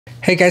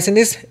Hey guys, in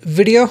this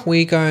video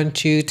we're going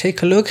to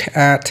take a look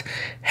at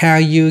how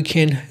you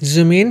can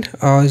zoom in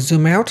or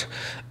zoom out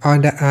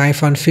on the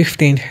iPhone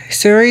 15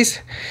 series.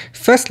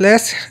 First,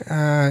 let's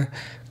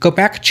go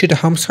back to the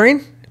home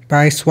screen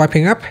by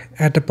swiping up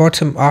at the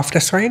bottom of the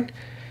screen.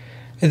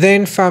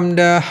 Then from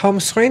the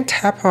home screen,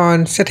 tap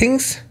on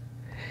Settings.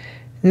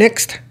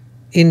 Next,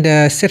 in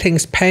the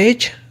Settings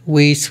page,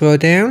 we scroll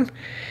down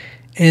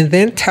and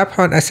then tap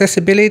on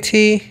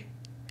Accessibility.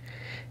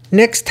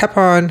 Next, tap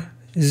on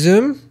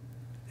Zoom.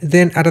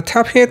 Then at the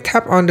top here,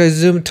 tap on the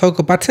zoom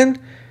toggle button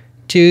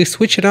to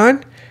switch it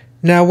on.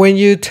 Now when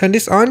you turn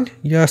this on,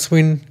 your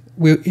screen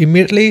will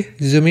immediately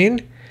zoom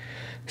in.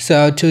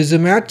 So to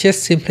zoom out,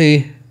 just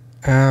simply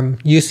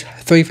use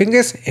 3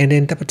 fingers and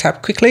then double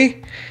tap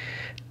quickly.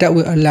 That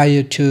will allow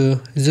you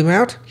to zoom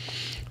out.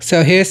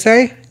 So here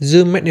say,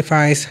 zoom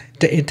magnifies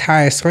the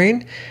entire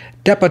screen.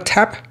 Double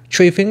tap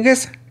 3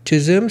 fingers to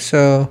zoom.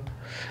 So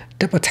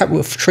double tap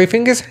with 3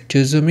 fingers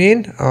to zoom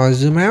in or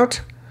zoom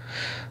out.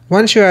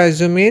 Once you are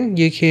zoom in,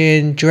 you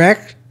can drag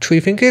 3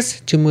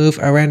 fingers to move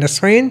around the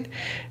screen.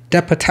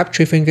 Double tap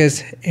 3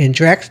 fingers and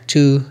drag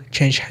to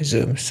change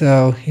zoom.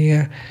 So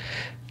here,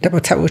 double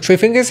tap with 3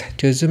 fingers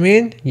to zoom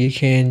in. You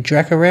can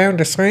drag around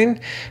the screen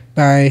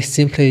by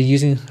simply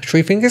using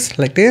 3 fingers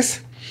like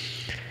this.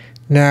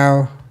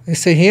 Now, let's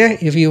say here,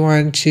 if you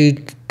want to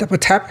double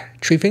tap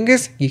 3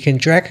 fingers, you can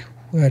drag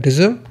the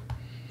zoom.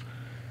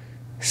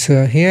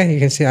 So here you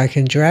can see I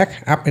can drag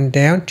up and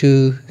down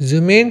to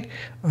zoom in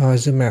or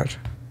zoom out.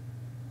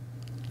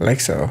 Like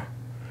so.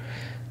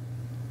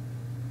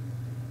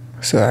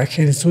 So I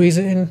can squeeze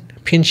in,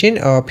 pinch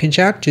in or pinch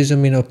out to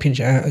zoom in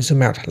or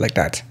zoom out like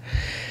that.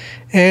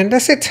 And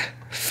that's it.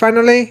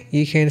 Finally,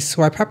 you can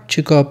swipe up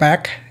to go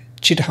back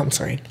to the home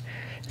screen.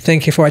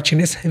 Thank you for watching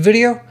this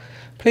video.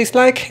 Please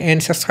like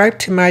and subscribe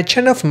to my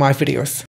channel for more videos.